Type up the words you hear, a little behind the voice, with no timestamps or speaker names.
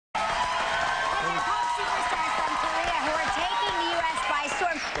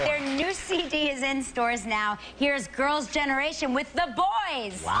Their new CD is in stores now. Here's Girls' Generation with The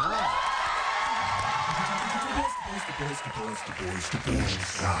Boys. Wow.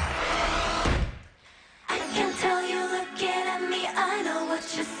 I can tell you looking at me, I know what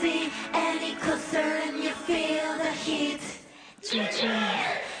you see. Any closer and you feel the heat. GG.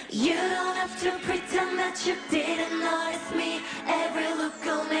 You don't have to pretend that you didn't notice me. Every look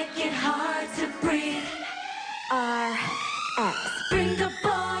will make it hard to breathe. RX. Bring the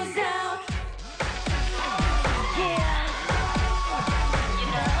boys out. Yeah. You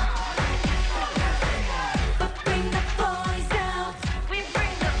know. But bring the boys out. We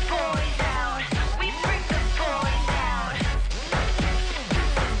bring the boys out. We bring the boys out.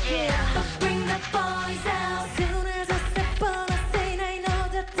 Yeah. But bring the boys out. Soon as I step on the scene, I know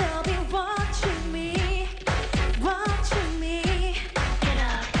that they'll be watching me. Watching me. Get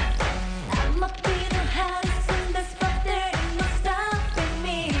up. I'ma be the hottest in this spot. There ain't no stopping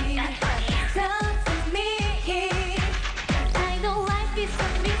me. Stopping me. I know life is a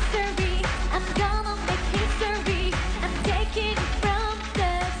mystery. I'm gonna make history. I'm taking it from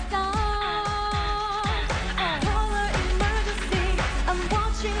the start. Polar emergency. I'm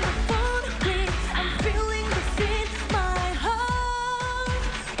watching the phone ring. I'm feeling this in my heart.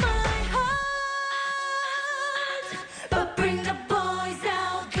 My heart. But bring the boys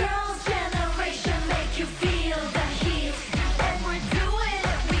out. Girls' generation make you feel the heat. And we're doing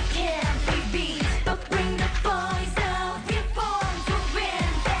it, we can't be beat. But bring the boys out. We're born to win.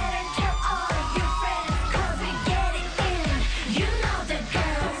 Better tell all of your friends, 'cause we're getting in. You know the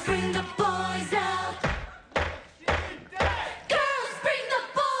girls. Bring the boys out. Girls, bring the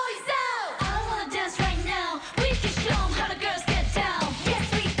boys out. I wanna dance right now. We can show 'em how the girls get down. Yes,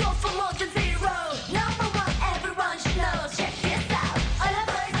 we go for more than zero. Number one, everyone should know. Check this out. All the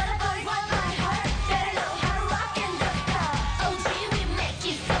boys want my heart. Better know how to rock in the car. OG, we make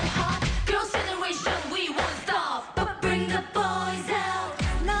it so hot. Girls' generation, we won't stop. But bring the boys out.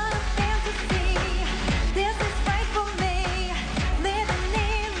 Not a fantasy. This is right for me. Living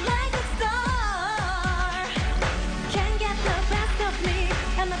in like a star. Can't get the best of me.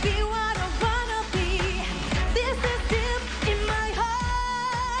 I'ma be what I wanna be. This is deep in my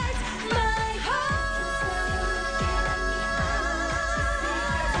heart. My heart.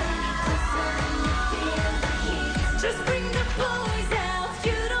 Just bring the boys out.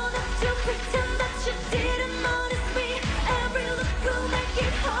 You don't have to pretend that you didn't notice me. Every look will make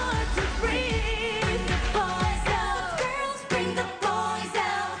it hard to breathe. The boys out. Girls, bring the boys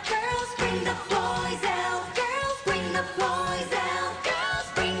out. Girls, bring the boys out. Girls, bring the boys out. Girls,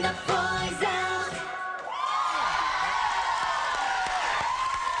 bring the boys out.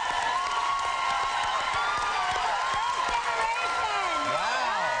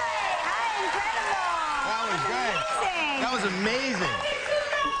 That was great. That was amazing.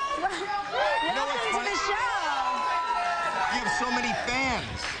 Welcome to the show. You have so many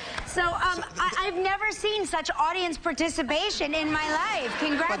fans. So, I've never seen such audience participation in my life.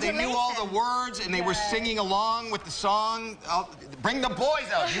 Congratulations. But they knew all the words, and they were singing along with the song. Bring the boys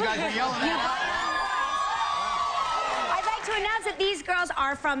out. You guys were yelling at I'd like to announce that these girls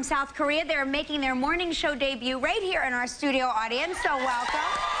are from South Korea. They're making their morning show debut right here in our studio audience, so welcome.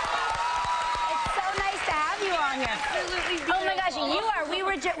 It's so nice to have you all here. Absolutely beautiful. Oh my gosh, you are,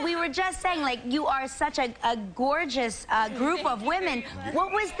 we were just saying, like, you are such a gorgeous group of women.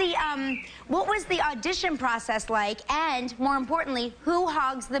 What was the audition process like? And more importantly, who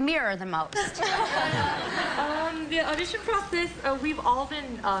hogs the mirror the most? The audition process, we've all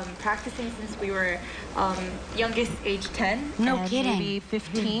been practicing since we were youngest age 10. No and kidding. Maybe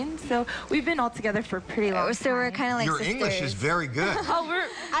 15. So we've been all together for a pretty long time. So we're kind of like Your sisters. English is very good. Oh,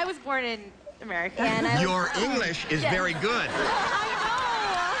 I was born in America. Yeah, and I Your English is very good. I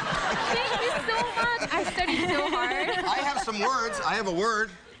know. Thank you so much. I studied so hard. I have some words. I have a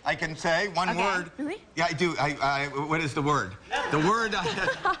word I can say. One word. Really? Yeah, I do. What is the word? The word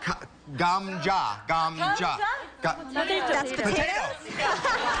gamja. Gamja. That's potato.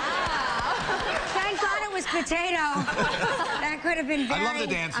 Thank God it was potato. That could have been very I love the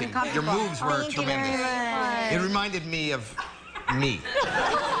dancing. Your uncomfortable. moves were Thank you very tremendous. much. It reminded me of me.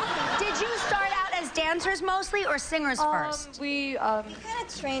 Did you start out as dancers mostly or singers first? We Kind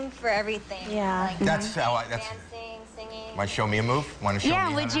of trained for everything. Yeah. Like That's how I. That's. dancing, singing. Want to show me a move? Want to show Yeah,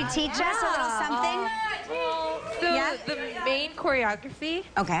 me? would you teach us a little something? So Yeah? the main choreography,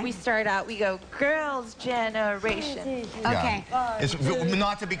 Okay. we start out, we go, Girls' Generation. Okay. It's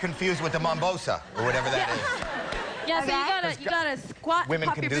not to be confused with the mambosa or whatever that is. Yeah, so Okay. you gotta squat, Women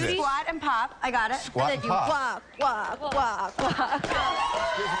pop can your do this. booty. Squat and pop. I got it. Squat and You pop. walk, walk, walk, walk.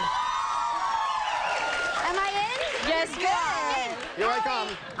 Am I in? Yes, you are. Here I come.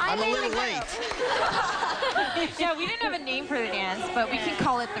 I'm a little late. Yeah, we didn't have a name for the dance, but we can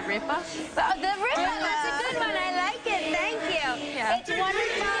call it the Ripa. The Ripa, that's a good one. I like it. Thank you. Yeah. It's $100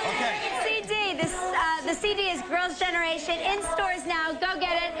 Okay. CD. The CD is Girls' Generation in stores now. Go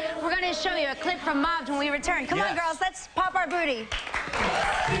get it. We're going to show you a clip from Mobbed when we return. Come on, Yes. girls. Let's pop our booty.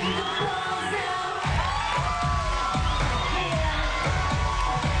 Bring the balls out.